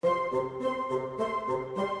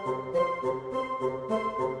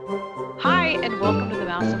and welcome to the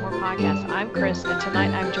Mouse and More podcast. I'm Chris, and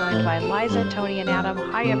tonight I'm joined by Liza, Tony, and Adam.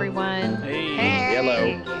 Hi, everyone. Hey.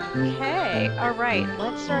 Hello. Hey, all right,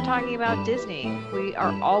 let's start talking about Disney. We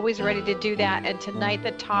are always ready to do that, and tonight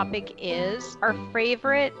the topic is our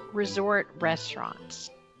favorite resort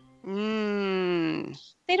restaurants. They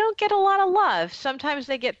don't get a lot of love. Sometimes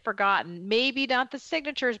they get forgotten. Maybe not the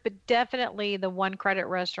signatures, but definitely the one credit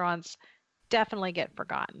restaurants definitely get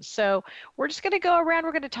forgotten. So we're just going to go around.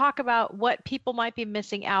 We're going to talk about what people might be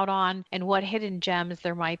missing out on and what hidden gems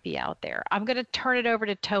there might be out there. I'm going to turn it over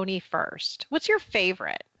to Tony first. What's your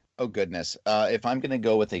favorite? Oh, goodness. If I'm going to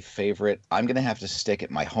go with a favorite, I'm going to have to stick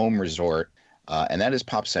at my home resort, and that is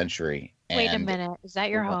Pop Century. Wait a minute. Is that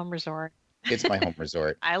your home resort? It's my home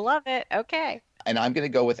resort. I love it. Okay. And I'm going to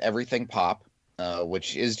go with Everything Pop,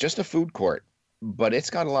 which is just a food court, but it's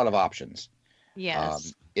got a lot of options.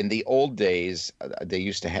 Yes. In the old days, they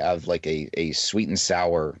used to have like a sweet and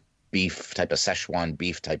sour beef type of Szechuan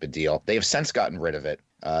beef type of deal. They have since gotten rid of it.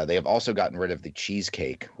 They have also gotten rid of the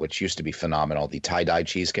cheesecake, which used to be phenomenal, the tie-dye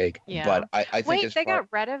cheesecake. Yeah. But I think Wait, they got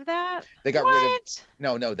rid of that? They got what? rid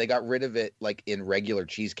of No, they got rid of it like in regular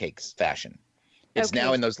cheesecake fashion. It's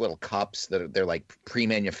now in those little cups that they're like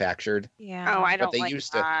pre-manufactured. Yeah. Oh, I don't like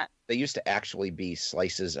that. They used to actually be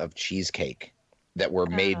slices of cheesecake that were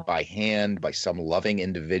made by hand by some loving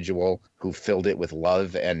individual who filled it with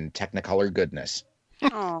love and Technicolor goodness.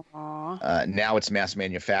 Now it's mass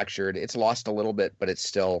manufactured. It's lost a little bit, but it's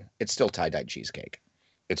still tie-dyed cheesecake.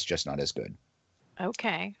 It's just not as good.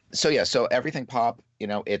 Okay. So Everything Pop,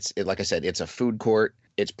 like I said, it's a food court.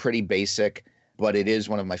 It's pretty basic, but it is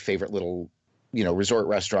one of my favorite little, resort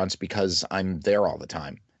restaurants because I'm there all the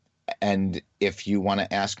time. And if you want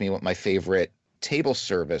to ask me what my favorite table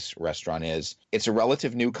service restaurant is, it's a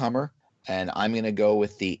relative newcomer, and I'm going to go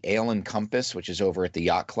with the Ale and Compass, which is over at the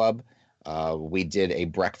Yacht Club. We did a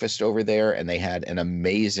breakfast over there, and they had an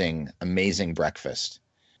amazing breakfast.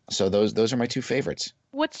 So those are my two favorites.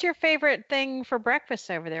 What's your favorite thing for breakfast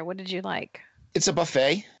over there? What did you like? It's a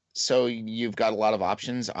buffet, so you've got a lot of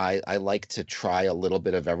options. I like to try a little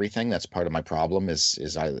bit of everything. That's part of my problem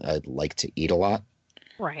is I like to eat a lot.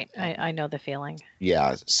 Right. I know the feeling.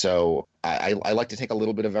 Yeah. So I like to take a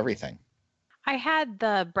little bit of everything. I had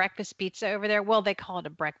the breakfast pizza over there. Well, they call it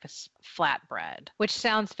a breakfast flatbread, which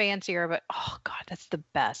sounds fancier, but oh God, that's the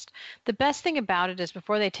best. The best thing about it is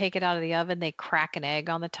before they take it out of the oven, they crack an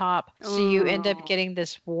egg on the top. So you end up getting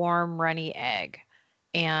this warm, runny egg.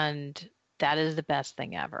 And that is the best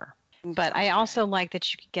thing ever. But I also like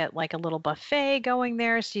that you can get like a little buffet going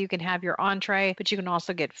there so you can have your entree, but you can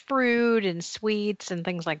also get fruit and sweets and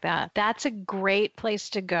things like that. That's a great place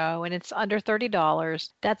to go, and it's under $30.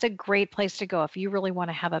 That's a great place to go if you really want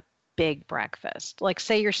to have a big breakfast. Like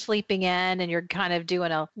say you're sleeping in and you're kind of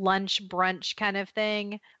doing a lunch brunch kind of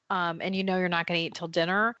thing, and you're not going to eat till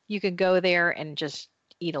dinner, you can go there and just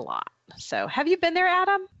eat a lot. So have you been there,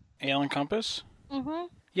 Adam? Ale and Compass? Mm-hmm.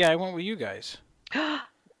 Yeah, I went with you guys.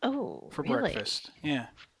 Oh, for really? breakfast. Yeah.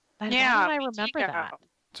 I remember that.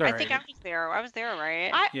 I think I was there. I was there, right?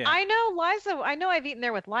 I know Liza. I know I've eaten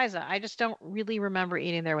there with Liza. I just don't really remember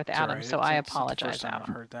eating there with Adam, right. so I apologize, Adam. Adam.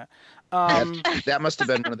 I've heard that. That must have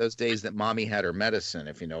been one of those days that mommy had her medicine,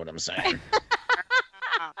 if you know what I'm saying.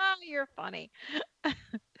 You're funny. No,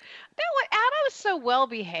 Adam is so well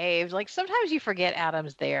behaved. Like sometimes you forget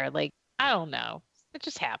Adam's there. Like I don't know. It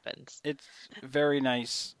just happens. It's a very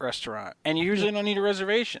nice restaurant. And you usually don't need a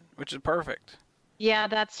reservation, which is perfect. Yeah,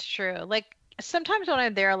 that's true. Like sometimes when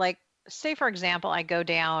I'm there, like say for example, I go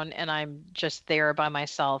down and I'm just there by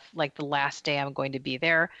myself, like the last day I'm going to be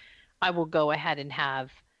there, I will go ahead and have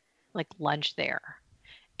like lunch there.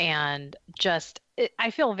 And I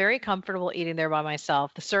feel very comfortable eating there by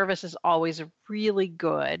myself. The service is always really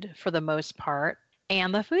good for the most part.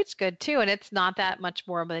 And the food's good too, and it's not that much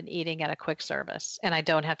more than eating at a quick service. And I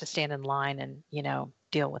don't have to stand in line and,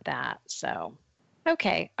 deal with that. So,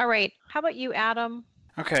 okay. All right. How about you, Adam?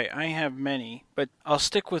 Okay, I have many, but I'll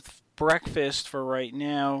stick with breakfast for right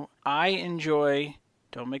now. I enjoy,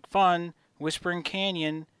 don't make fun, Whispering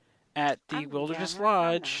Canyon at the Wilderness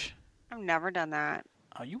Lodge. I've never done that.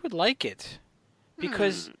 Oh, you would like it.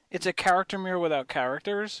 Because it's a character meal without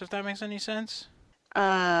characters, if that makes any sense.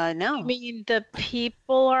 No. You mean the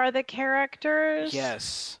people are the characters?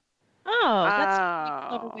 Yes. Oh, that's a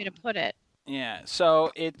clever way to put it. Yeah, so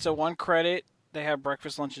it's a 1 credit. They have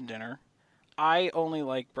breakfast, lunch, and dinner. I only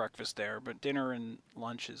like breakfast there, but dinner and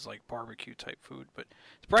lunch is like barbecue type food. But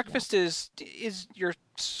breakfast is your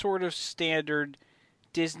sort of standard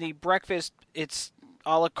Disney breakfast. It's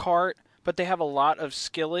a la carte, but they have a lot of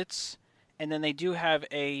skillets, and then they do have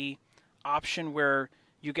a option where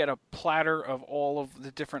You get a platter of all of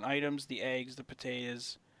the different items, the eggs, the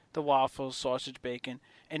potatoes, the waffles, sausage, bacon,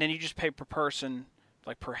 and then you just pay per person,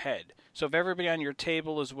 like per head. So if everybody on your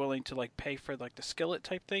table is willing to like pay for like the skillet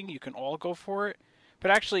type thing, you can all go for it.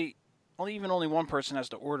 But actually, only one person has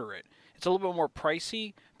to order it. It's a little bit more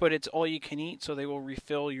pricey, but it's all you can eat, so they will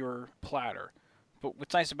refill your platter. But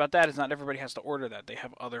what's nice about that is not everybody has to order that. They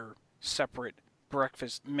have other separate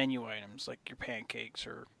breakfast menu items like your pancakes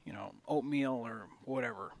or, oatmeal or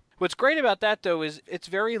whatever. What's great about that though is it's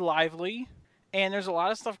very lively and there's a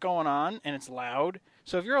lot of stuff going on and it's loud.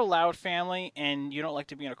 So if you're a loud family and you don't like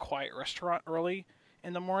to be in a quiet restaurant early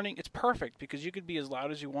in the morning, it's perfect because you could be as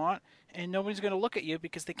loud as you want and nobody's going to look at you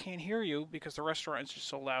because they can't hear you because the restaurant is just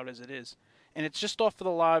so loud as it is. And it's just off of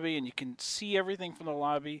the lobby and you can see everything from the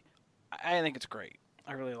lobby. I think it's great.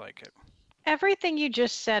 I really like it. Everything you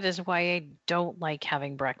just said is why I don't like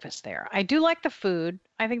having breakfast there. I do like the food.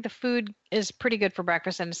 I think the food is pretty good for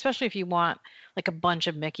breakfast, and especially if you want like a bunch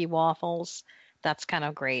of Mickey waffles, that's kind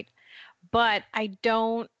of great. But I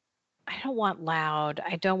don't want loud.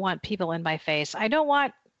 I don't want people in my face. I don't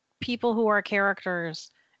want people who are characters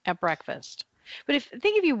at breakfast. But if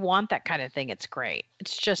you want that kind of thing, it's great.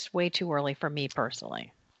 It's just way too early for me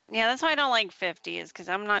personally. Yeah, that's why I don't like 50s because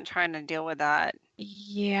I'm not trying to deal with that.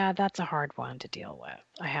 Yeah, that's a hard one to deal with.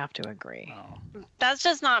 I have to agree. Oh. That's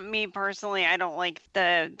just not me personally. I don't like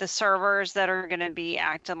the servers that are going to be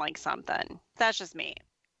acting like something. That's just me.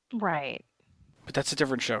 Right. But that's a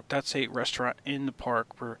different show. That's a restaurant in the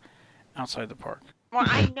park. We're outside the park. Well,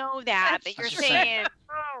 I know that, but you're That's just saying. saying,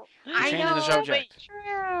 I Changing the know, subject.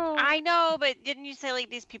 True. I know, but didn't you say like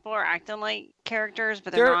these people are acting like characters,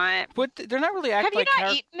 but They're they're not? But they're not really Have acting you like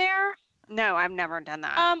not eaten there? No, I've never done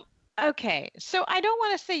that. Okay, so I don't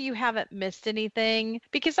want to say you haven't missed anything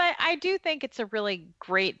because I do think it's a really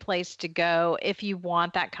great place to go if you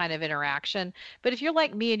want that kind of interaction. But if you're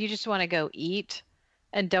like me and you just want to go eat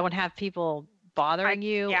and don't have people bothering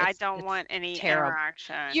you, Yeah, I it's don't want any terrible.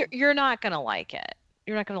 interaction. You're not gonna like it.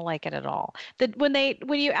 You're not gonna like it at all. When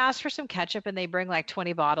you ask for some ketchup and they bring like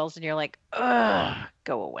 20 bottles and you're like, ugh,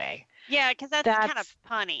 go away. Yeah, because that's kind of That's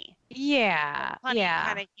punny. yeah, Punny yeah.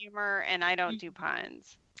 kind of humor, and I don't do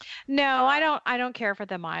puns. No, I don't care for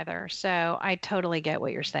them either. So I totally get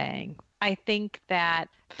what you're saying. I think that,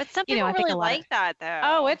 But some people I think really a lot of like that, though.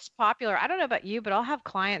 oh, it's popular. I don't know about you, but I'll have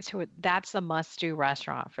clients that's a must-do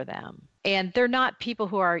restaurant for them. And they're not people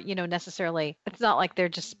who are, necessarily, it's not like they're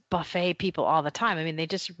just buffet people all the time. I mean, they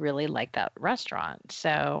just really like that restaurant.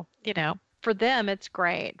 So, for them, it's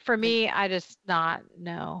great. For me, I just not,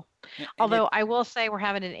 no. And Although I will say we're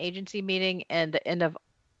having an agency meeting in the end of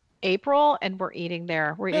April and we're eating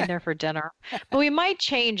there. We're eating there for dinner. But we might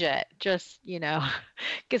change it just,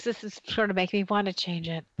 because this is sort of making me want to change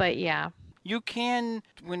it. But yeah. you can,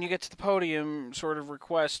 when you get to the podium, sort of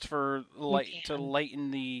request for to can.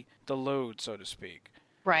 lighten the load, so to speak,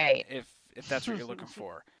 Right. if that's what you're looking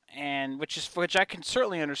for. And which I can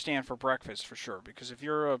certainly understand for breakfast for sure, because if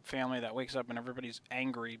you're a family that wakes up and everybody's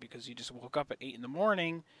angry because you just woke up at 8 in the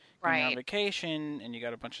morning, you're on Right. vacation, and you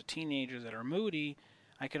got a bunch of teenagers that are moody,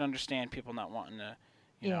 I can understand people not wanting to,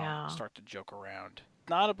 Yeah. start to joke around.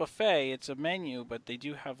 Not a buffet, it's a menu, but they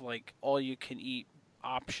do have like all you can eat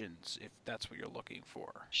options if that's what you're looking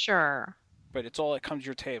for. Sure. But it's all that comes to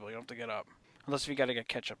your table. You don't have to get up. Unless if you got to get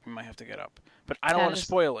ketchup, you might have to get up. But I don't That want to is-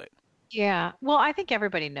 spoil it. Yeah. Well, I think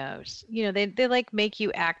everybody knows. They like make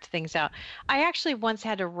you act things out. I actually once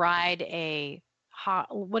had to ride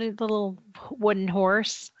what is the little wooden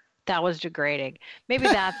horse? That was degrading. Maybe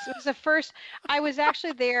it was the first. I was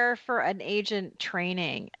actually there for an agent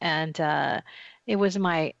training, and it was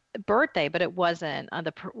my birthday, but it wasn't.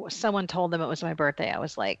 Someone told them it was my birthday. I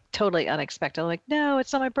was like totally unexpected. Like, no,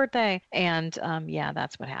 it's not my birthday. And yeah,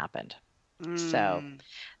 that's what happened. So,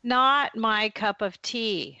 not my cup of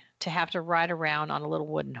tea to have to ride around on a little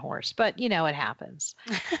wooden horse, but it happens.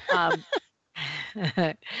 Um,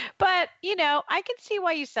 but I can see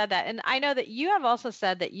why you said that, and I know that you have also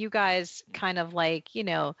said that you guys kind of like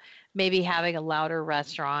maybe having a louder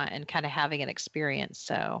restaurant and kind of having an experience.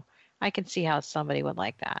 So I can see how somebody would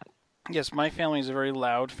like that. Yes, my family is a very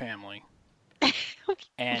loud family.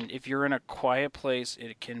 And if you're in a quiet place,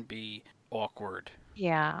 it can be awkward.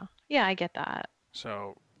 Yeah, I get that.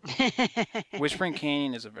 So, Whispering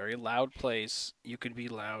Canyon is a very loud place. You could be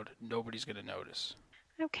loud. Nobody's going to notice.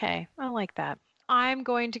 Okay, I like that. I'm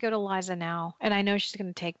going to go to Liza now, and I know she's going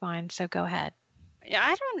to take mine, so go ahead. Yeah,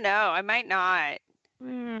 I don't know. I might not.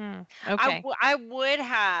 Okay. I would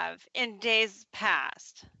have in days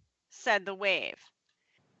past said the wave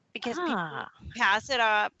because people pass it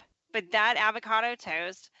up, but that avocado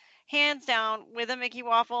toast, hands down, with a Mickey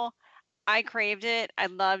waffle, I craved it. I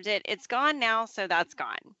loved it. It's gone now, so that's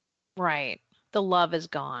gone. Right. The love is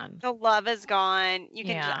gone. The love is gone.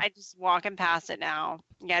 Yeah. I just walking past it now,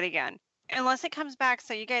 yet again. Unless it comes back,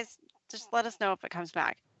 so you guys just let us know if it comes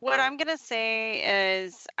back. What I'm gonna say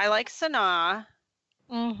is I like Sanaa.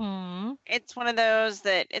 Mm-hmm. It's one of those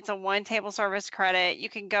that it's a one table service credit. You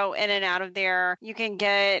can go in and out of there. You can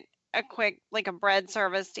get a quick, like a bread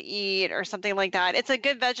service to eat or something like that. It's a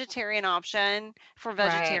good vegetarian option for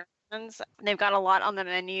Right. vegetarians. They've got a lot on the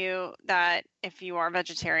menu that if you are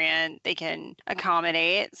vegetarian, they can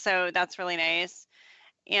accommodate. So that's really nice.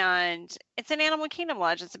 And it's an Animal Kingdom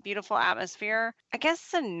lodge. It's a beautiful atmosphere. I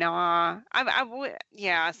guess Sanaa. I would,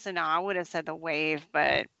 yeah, Sanaa. I would have said the Wave,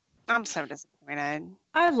 but I'm so disappointed.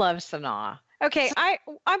 I love Sanaa. Okay,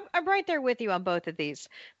 I'm right there with you on both of these.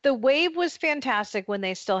 The Wave was fantastic when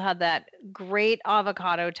they still had that great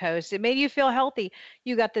avocado toast. It made you feel healthy.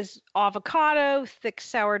 You got this avocado, thick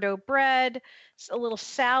sourdough bread, a little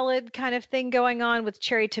salad kind of thing going on with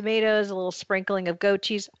cherry tomatoes, a little sprinkling of goat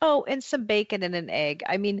cheese. Oh, and some bacon and an egg.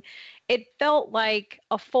 I mean, it felt like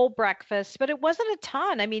a full breakfast, but it wasn't a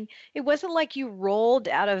ton. I mean, it wasn't like you rolled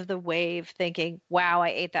out of the Wave thinking, "Wow, I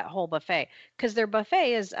ate that whole buffet." Because their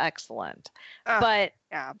buffet is excellent, Ugh, but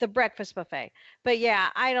yeah. the breakfast buffet. But yeah,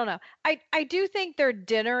 I don't know. I do think their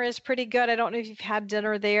dinner is pretty good. I don't know if you've had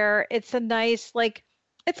dinner there. It's a nice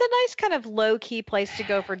kind of low key place to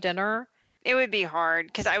go for dinner. It would be hard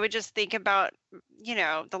because I would just think about,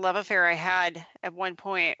 the love affair I had at one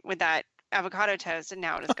point with that avocado toast, and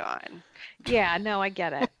now it is gone. Yeah, no, I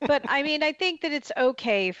get it. But I mean, I think that it's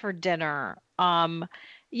okay for dinner.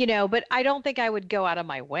 But I don't think I would go out of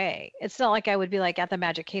my way. It's not like I would be like at the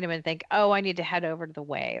Magic Kingdom and think, "Oh, I need to head over to the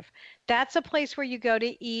Wave." That's a place where you go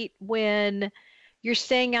to eat when you're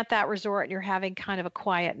staying at that resort and you're having kind of a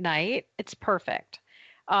quiet night. It's perfect.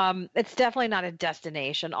 It's definitely not a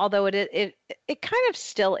destination, although it kind of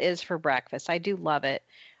still is for breakfast. I do love it,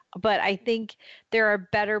 but I think there are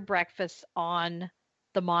better breakfasts on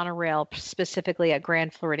the monorail, specifically at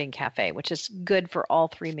Grand Floridian Cafe, which is good for all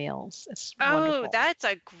three meals. It's Oh, wonderful. that's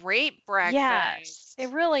a great Yes, it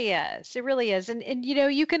breakfast. really is. It really is. And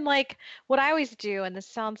you can like what I always do, and this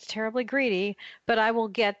sounds terribly greedy, but I will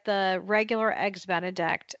get the regular eggs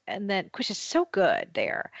Benedict and then which is so good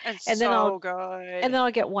there. It's And then I'll so and good. then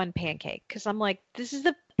I'll get one pancake because I'm like, this is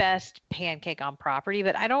the best pancake on property,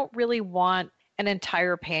 but I don't really want an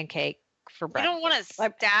entire pancake for You don't want to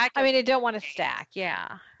breakfast. stack I of mean, I don't want to pancakes. stack.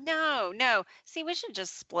 Yeah. No, no. See, we should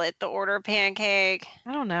just split the order of pancake.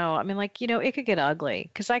 I don't know. I mean, like, it could get ugly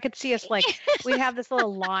because I could see us like we'd have this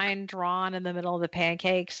little line drawn in the middle of the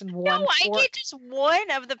pancakes and No, one I get fork. just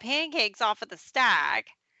one of the pancakes off of the stack.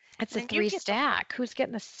 It's a And then you three get the stack. Who's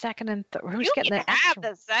getting the second and who's you getting can the have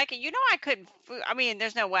extra? the second. You know I couldn't I mean,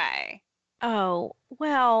 there's no way. Oh,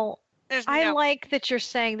 well, There's I no like that you're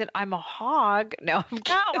saying that I'm a hog. No, I'm No,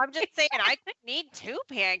 kidding. I'm just saying I couldn't eat two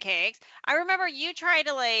pancakes. I remember you tried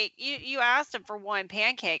to you asked them for one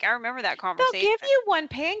pancake. I remember that They'll conversation. give you one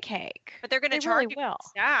pancake. But they're going to They really charge you will. for the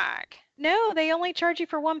stack. No, they only charge you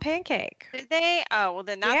for one pancake. Did they? Oh, well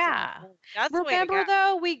then Yeah. that's the way to go. Remember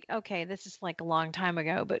though, okay, this is like a long time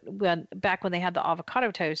ago, but back when they had the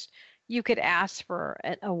avocado toast, you could ask for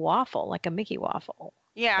a waffle, like a Mickey waffle.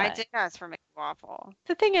 Yeah, I But did ask for Mickey waffle.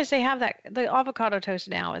 the thing is, they have the avocado toast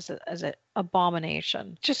now is a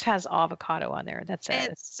abomination. Just has avocado on there. That's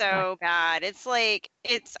it. It's so bad.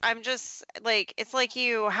 I'm just like it's like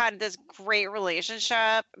you had this great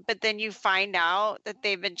relationship, but then you find out that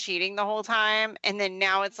they've been cheating the whole time, and then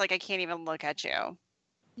now it's like I can't even look at you.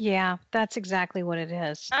 Yeah, that's exactly what it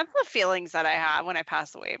is. That's the feelings that I have when I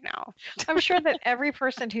pass the wave now. I'm sure that every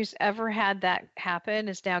person who's ever had that happen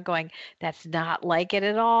is now going, "That's not like it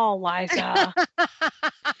at all, Liza."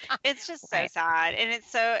 It's just so Right. sad, and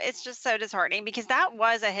it's just so disheartening because that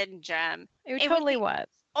was a hidden gem. It It was totally the was.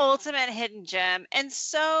 ultimate hidden gem, and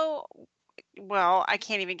so well, I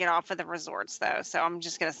can't even get off of the resorts though, so I'm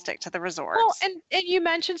just gonna stick to the Well, resorts. and you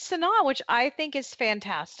mentioned Sanaa, which I think is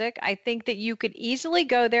fantastic. I think that you could easily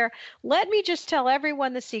go there. Let me just tell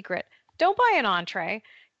everyone the secret. Don't buy an entree.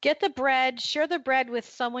 Get the bread, share the bread with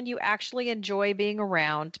someone you actually enjoy being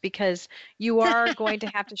around because you are going to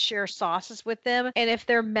have to share sauces with them. And if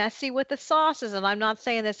they're messy with the sauces, and I'm not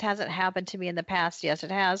saying this hasn't happened to me in the past, yes,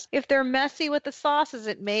 it has. If they're messy with the sauces,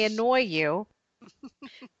 it may annoy you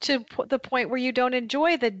to the point where you don't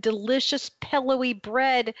enjoy the delicious pillowy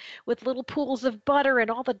bread with little pools of butter and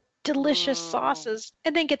all the delicious Ooh. sauces.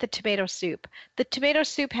 And then get the tomato soup. The tomato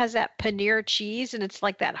soup has that paneer cheese and it's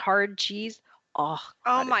like that hard cheese. Oh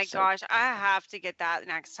Oh God, my it's so gosh, I have to get that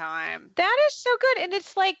next time. that is so good. And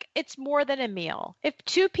it's like it's more than a meal. If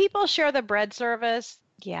two people share the bread service,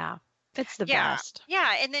 yeah. It's the Yeah. best.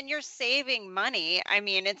 Yeah, and then you're saving money. I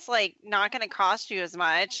mean, it's like not going to cost you as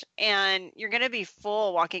much, and you're going to be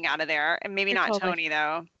full walking out of there. And maybe You're not totally. Tony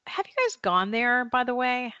though. Have you guys gone there, by the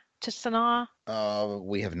way, to Sanaa?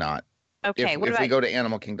 We have not. Okay. What If we about? go to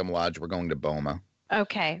Animal Kingdom Lodge, we're going to Boma.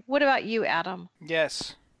 Okay. What about you, Adam?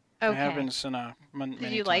 Yes. I have been Okay. to Sanaa many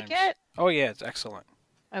Did you times. like it? Oh yeah, it's excellent.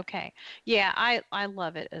 Okay. Yeah, I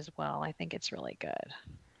love it as well. I think it's really good.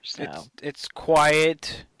 So. It's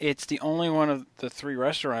quiet. It's the only one of the 3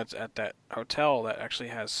 restaurants at that hotel that actually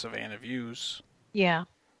has Savannah views. Yeah.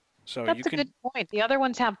 So That's you a can, good point. The other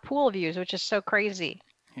ones have pool views, which is so crazy.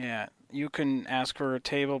 yeah, you can ask for a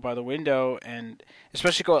table by the window, and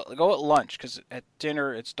especially go at lunch, because at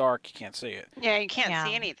dinner it's dark, you can't see it. Yeah, you can't Yeah.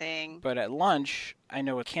 see anything. But at lunch, I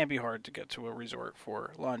know it can be hard to get to a resort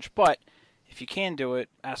for lunch, but if you can do it,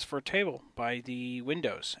 ask for a table by the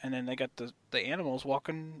windows, and then they got the animals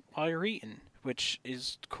walking while you're eating, which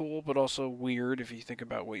is cool, but also weird if you think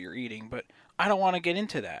about what you're eating. But I don't want to get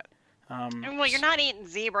into that. Well, you're not eating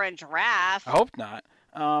zebra and giraffe. I hope not.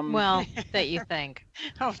 Well, that you think.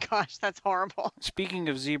 Oh gosh, that's horrible. Speaking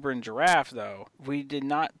of zebra and giraffe, though, we did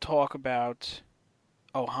not talk about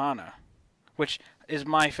Ohana, which is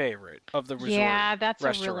my favorite of the resort Yeah, that's a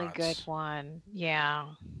restaurants. really good one. Yeah.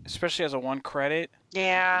 Especially as a 1 credit.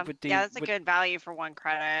 Yeah, With the- yeah, that's a with- good value for 1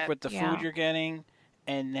 credit. With the Yeah. food you're getting,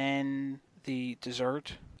 and then the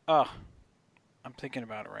dessert. Oh, I'm thinking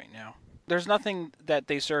about it right now. There's nothing that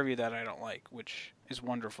they serve you that I don't like, which is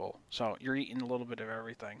wonderful. So you're eating a little bit of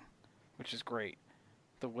everything, which is great.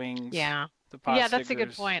 The wings, Yeah. the pot Yeah, that's a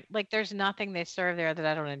good stickers, point. Like, there's nothing they serve there that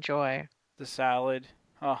I don't enjoy. the salad,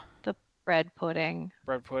 oh, The bread pudding.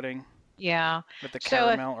 bread pudding Yeah. with the So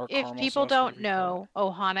caramel or if caramel people sauce, don't whatever you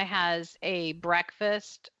call know, Ohana has a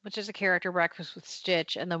breakfast, which is a character breakfast with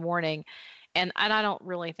Stitch in the morning. And I don't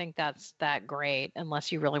really think that's that great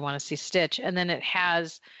unless you really want to see Stitch. And then it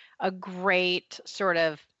has a great sort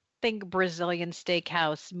of think Brazilian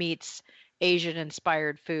steakhouse meets Asian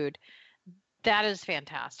inspired food. That is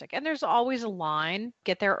fantastic. And there's always a line.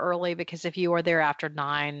 Get there early because if you are there after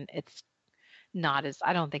 9, it's not as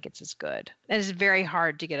I don't think it's as good. And it's very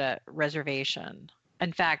hard to get a reservation.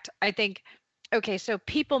 In fact, I think okay, so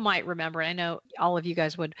people might remember, and I know all of you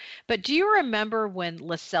guys would, but do you remember when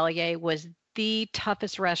Le Cellier was the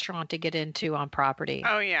toughest restaurant to get into on property?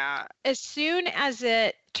 Oh yeah. As soon as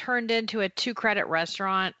it turned into a 2 credit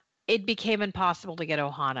restaurant, it became impossible to get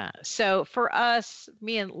Ohana. So for us,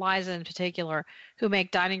 me and Liza in particular, who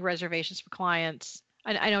make dining reservations for clients,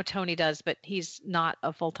 I know Tony does, but he's not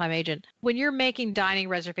a full-time agent. When you're making dining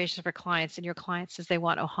reservations for clients and your client says they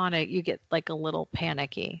want Ohana, you get like a little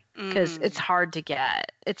panicky because it's hard to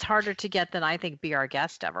get. It's harder to get than I think Be Our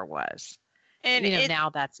Guest ever was. And Now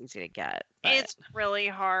that's easy to get. But. it's really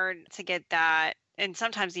hard to get that, and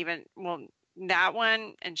sometimes even that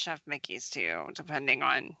one and Chef Mickey's too, depending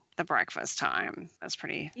on the breakfast time. That's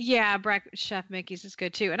pretty. Yeah, Chef Mickey's is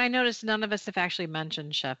good too. And I noticed none of us have actually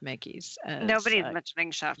mentioned Chef Mickey's. Nobody's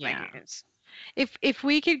mentioning Chef yeah. Mickey's. If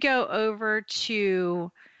we could go over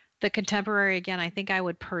to the Contemporary again, I think I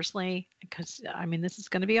would personally, because I mean this is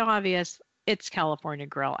going to be obvious. It's California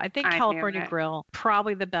Grill. I think I knew California it. Grill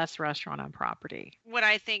probably the best restaurant on property. What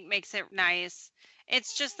I think makes it nice,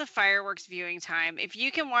 it's just the fireworks viewing time. If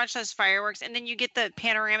you can watch those fireworks and then you get the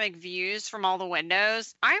panoramic views from all the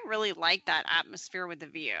windows, I really like that atmosphere with the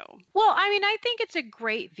view. Well, I mean, I think it's a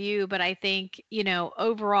great view, but I think,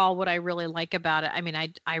 overall what I really like about it, I mean,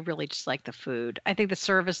 I really just like the food. I think the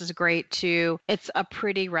service is great too. It's a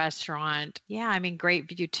pretty restaurant. Yeah, I mean, great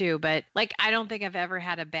view too, but like I don't think I've ever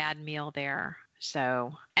had a bad meal there.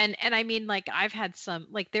 So, and I mean, like I've had some,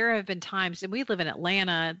 like there have been times, and we live in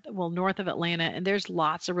Atlanta, well, north of Atlanta, and there's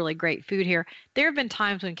lots of really great food here. There have been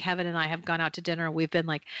times when Kevin and I have gone out to dinner and we've been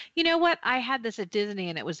like, you know what? I had this at Disney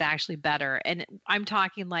and it was actually better. And I'm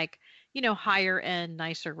talking like, higher end,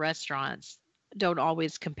 nicer restaurants don't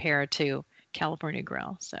always compare to California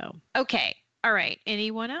Grill. So, okay. All right.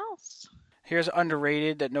 Anyone else? Here's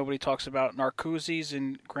underrated that nobody talks about: Narcoossee's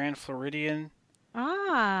in Grand Floridian.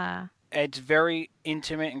 Ah. It's very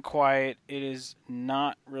intimate and quiet. It is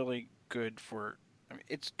not really good for. I mean,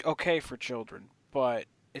 it's okay for children, but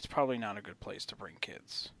it's probably not a good place to bring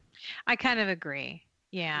kids. I kind of agree.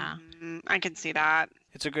 Yeah. I can see that.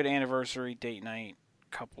 It's a good anniversary, date night,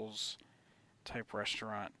 couples type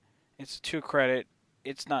restaurant. It's a 2 credit.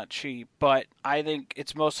 It's not cheap, but I think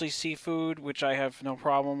it's mostly seafood, which I have no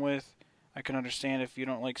problem with. I can understand if you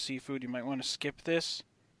don't like seafood, you might want to skip this.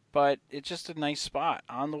 But it's just a nice spot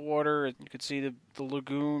on the water. You could see the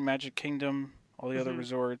lagoon, Magic Kingdom, all the other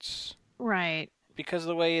resorts. Right. Because of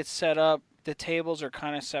the way it's set up, the tables are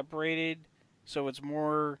kind of separated, so it's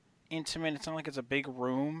more intimate. It's not like it's a big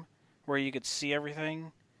room where you could see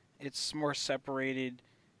everything. It's more separated.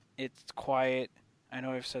 It's quiet. I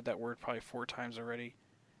know I've said that word probably 4 times already.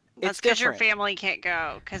 That's It's because your different. family can't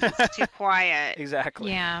go because it's too quiet.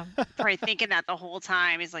 Exactly. Yeah. Probably thinking that the whole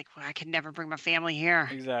time. He's like, well, I could never bring my family here.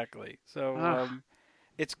 Exactly. So Ugh.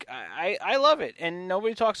 I love it, and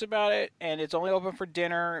nobody talks about it, and it's only open for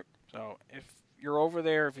dinner. So if you're over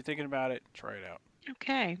there, if you're thinking about it, try it out.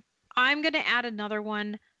 Okay. I'm going to add another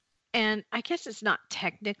one, and I guess it's not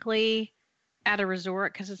technically at a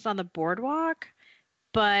resort because it's on the boardwalk,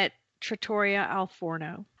 but Trattoria Al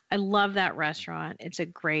Forno. I love that restaurant. It's a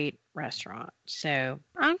great restaurant. So,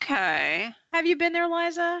 Okay. have you been there,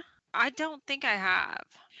 Liza? I don't think I have.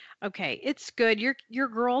 Okay, it's good. Your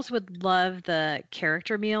girls would love the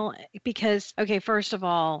character meal because okay, first of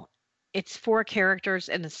all, it's 4 characters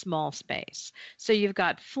in a small space. So you've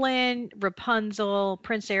got Flynn, Rapunzel,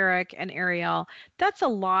 Prince Eric, and Ariel. That's a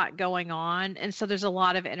lot going on, and so there's a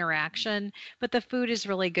lot of interaction, but the food is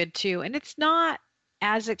really good too, and it's not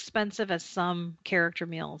as expensive as some character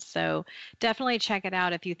meals. So definitely check it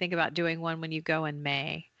out if you think about doing one when you go in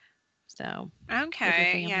May. So, with your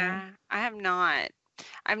Okay. family. Yeah. I have not.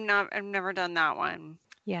 I've never done that one.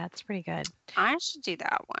 Yeah, it's pretty good. I should do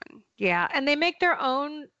that one. Yeah, and they make their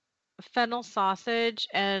own fennel sausage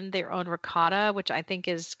and their own ricotta, which I think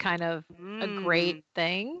is kind of a great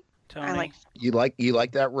thing. Tony, I like You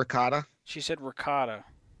like that ricotta? she said ricotta.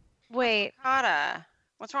 Wait, ricotta.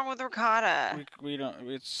 What's wrong with ricotta? We don't.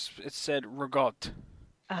 It said rigot.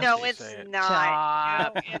 No, they it's say it.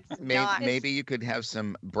 not. No, it's not. Maybe you could have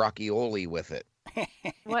some broccioli with it.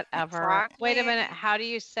 whatever. Wait a Broccoli. minute. How do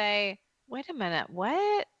you say? Wait a minute.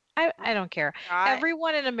 What? I don't care. Right.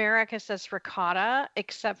 Everyone in America says ricotta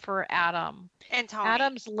except for Adam. And Tony.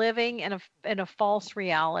 Adam's living in a false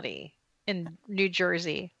reality in New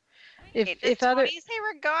Jersey. Wait, does Tony say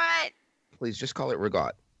rigot? Please just call it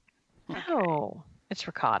rigot. No, it's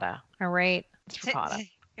ricotta. All right, it's ricotta.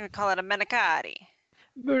 You would call it a manicotti.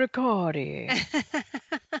 Manicotti.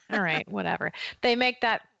 All right, whatever. They make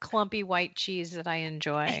that clumpy white cheese that I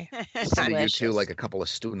enjoy. So do you Delicious. two like a couple of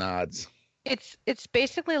stew nods? It's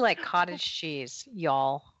basically like cottage cheese,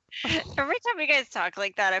 y'all. Every time you guys talk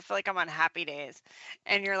like that, I feel like I'm on Happy Days,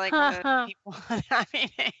 and you're like one of those people on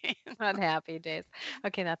Happy Days. On happy days.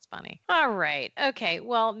 Okay, that's funny. All right. Okay.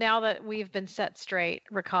 Well, now that we've been set straight,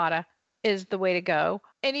 ricotta is the way to go.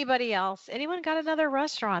 Anybody else? Anyone got another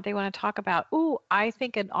restaurant they want to talk about? Ooh, I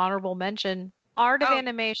think an honorable mention. Art of Oh.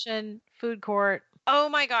 Animation Food Court. Oh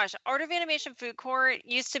my gosh, Art of Animation Food Court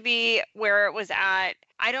used to be where it was at.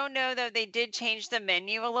 I don't know though, they did change the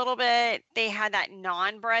menu a little bit. They had that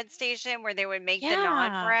non-bread station where they would make the Yeah.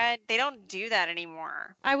 non-bread. They don't do that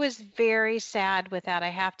anymore. I was very sad with that, I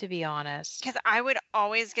have to be honest. Because I would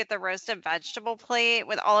always get the roasted vegetable plate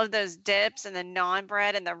with all of those dips and the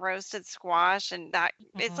non-bread and the roasted squash and that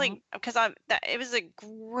it's like because it was a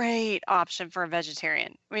great option for a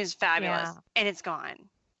vegetarian. I mean, it's fabulous, Yeah. and it's gone.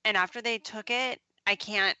 And after they took it, I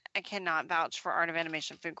cannot vouch for Art of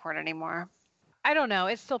Animation Food Court anymore. I don't know.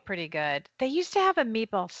 It's still pretty good. They used to have a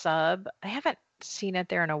meatball sub. I haven't seen it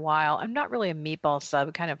there in a while. I'm not really a meatball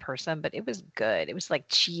sub kind of person, but it was good. It was like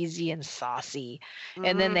cheesy and saucy.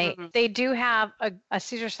 And then they do have a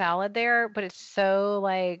Caesar salad there, but it's so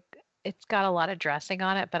like it's got a lot of dressing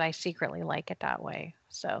on it, but I secretly like it that way.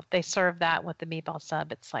 So they serve that with the meatball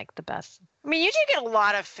sub. It's like the best. I mean, you do get a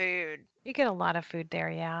lot of food. You get a lot of food there,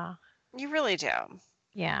 yeah. You really do.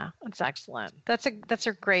 Yeah, it's excellent. That's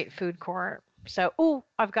a great food court. So, ooh,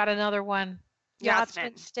 I've got another one.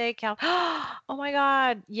 Yachtsman. Yachtsman Steakhouse. Oh my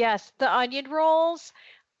God. Yes, the onion rolls.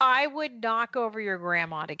 I would knock over your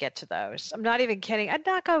grandma to get to those. I'm not even kidding. I'd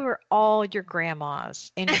knock over all your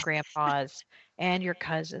grandmas and your grandpas and your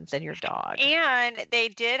cousins and your dog. And they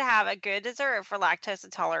did have a good dessert for lactose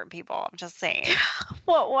intolerant people. I'm just saying.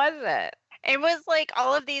 What was it? It was like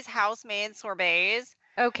all of these house-made sorbets,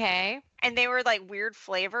 Okay. and they were like weird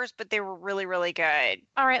flavors, but they were really, really good.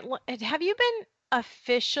 All right. Have you been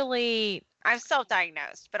officially I'm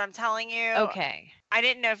self-diagnosed, but I'm telling you, okay? I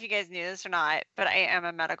didn't know if you guys knew this or not, but I am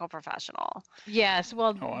a medical professional. Yes.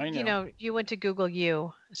 Well, Oh, I you know. know, you went to Google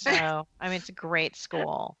U, so I mean, it's a great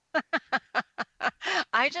school.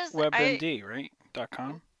 WebMD, right?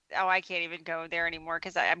 .com. I can't even go there anymore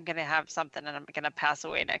because I'm gonna have something and I'm gonna pass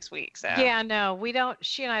away next week. So Yeah, no, we don't.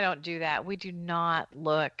 She and I don't do that. We do not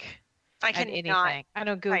look I at cannot. anything. I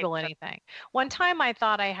don't Google type. anything. One time I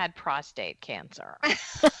thought I had prostate cancer. I'm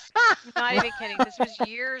not even kidding. This was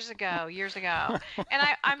years ago. And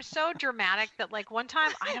I'm so dramatic that like one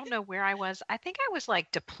time, I don't know where I was. I think I was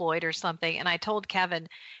like deployed or something. And I told Kevin,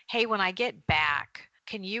 hey, when I get back,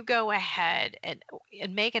 can you go ahead and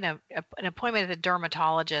make an appointment at the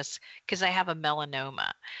dermatologist because I have a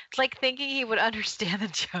melanoma? It's like thinking he would understand the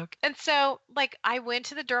joke. And so, like, I went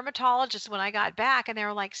to the dermatologist when I got back, and they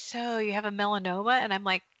were like, "So you have a melanoma?" And I'm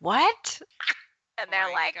like, "What?" And they're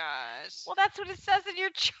my like, gosh. "Well, that's what it says in your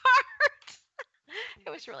chart." It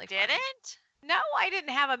was really Did funny. it? No, I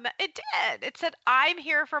didn't have it did. It said, "I'm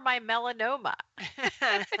here for my melanoma."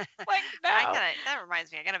 Like, no. That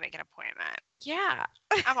reminds me, I gotta make an appointment. Yeah.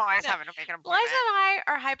 I'm always No. having to make an Liza appointment. and I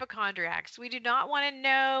are hypochondriacs. We do not want to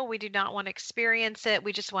know. We do not want to experience it.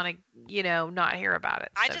 We just want to, not hear about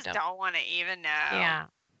it. I So just don't want to even know. Yeah.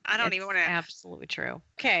 I don't even it's want to. Absolutely true.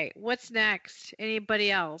 Okay, what's next?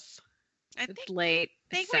 Anybody else? I It's think, late.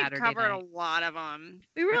 I think It's we've Saturday covered night. a lot of them.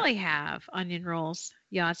 We really have. Onion rolls,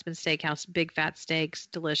 Yachtsman Steakhouse, big fat steaks,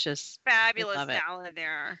 delicious. Fabulous love it. salad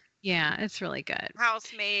there. Yeah, it's really good.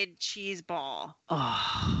 House-made cheese ball.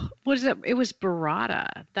 Oh, what is it? It was burrata.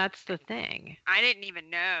 That's the thing. I didn't even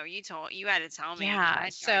know. You had to tell me. I Yeah. had no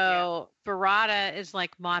idea. So burrata is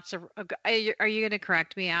like mozzarella. Are you going to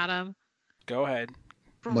correct me, Adam? Go ahead.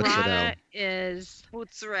 Mozzarella. Burrata is a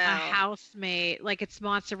mozzarella. house-made, like it's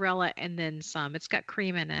mozzarella and then some. It's got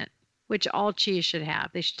cream in it, which all cheese should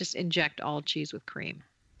have. They should just inject all cheese with cream.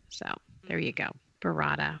 So there you go,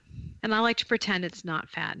 burrata. And I like to pretend it's not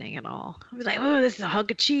fattening at all. I'll be like, "Oh, this is a hunk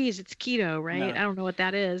of cheese. It's keto, right?" No. I don't know what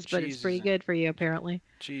that is, but Cheese it's pretty isn't. good for you, apparently.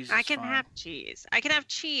 Cheese is I can fine. have cheese. I can have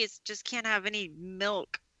cheese, just can't have any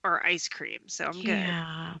milk or ice cream. So I'm good.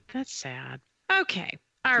 Yeah, that's sad. Okay,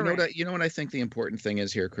 all You know, right. you know what I think the important thing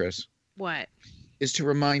is here, Chris? What? Is to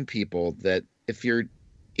remind people that if you're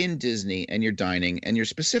in Disney and you're dining and you're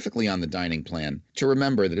specifically on the dining plan, to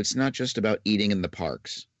remember that it's not just about eating in the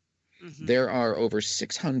parks. Mhm. There are over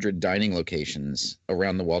 600 dining locations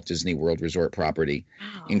around the Walt Disney World Resort property,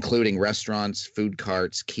 Wow. including restaurants, food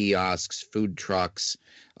carts, kiosks, food trucks,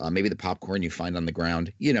 maybe the popcorn you find on the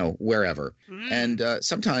ground, wherever. Mm. And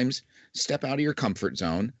sometimes step out of your comfort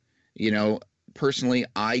zone. Personally,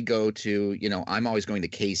 I go to, I'm always going to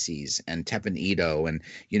Casey's and Teppan Edo. And,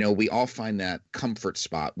 we all find that comfort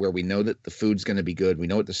spot where we know that the food's going to be good. We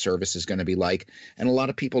know what the service is going to be like. And a lot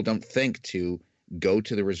of people don't think to go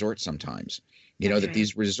to the resort sometimes. That right.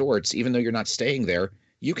 these resorts, even though you're not staying there,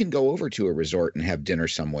 you can go over to a resort and have dinner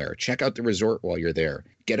somewhere. Check out the resort while you're there.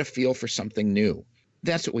 Get a feel for something new.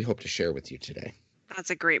 That's what we hope to share with you today. That's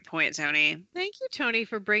a great point, Tony. Thank you, Tony,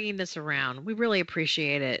 for bringing this around. We really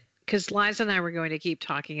appreciate it because Liza and I were going to keep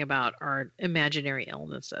talking about our imaginary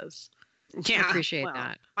illnesses. Yeah. I appreciate well,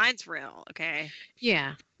 that. Mine's real, okay?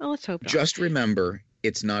 Yeah. Well, let's hope not. Just remember,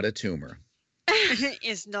 it's not a tumor.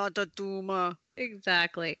 It's not a tumor.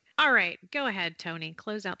 Exactly. All right. Go ahead, Tony.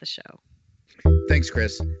 Close out the show. Thanks,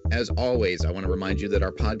 Chris. As always, I want to remind you that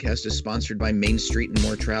our podcast is sponsored by Main Street and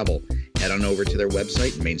More Travel. Head on over to their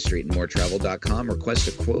website, mainstreetandmoretravel.com, request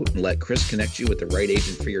a quote, and let Chris connect you with the right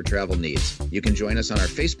agent for your travel needs. You can join us on our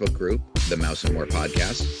Facebook group, The Mouse and More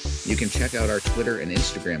Podcast. You can check out our Twitter and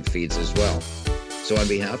Instagram feeds as well. So on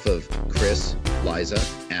behalf of Chris, Liza,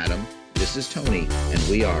 Adam, this is Tony, and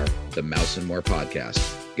we are The Mouse and More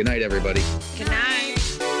Podcast. Good night, everybody. Good night.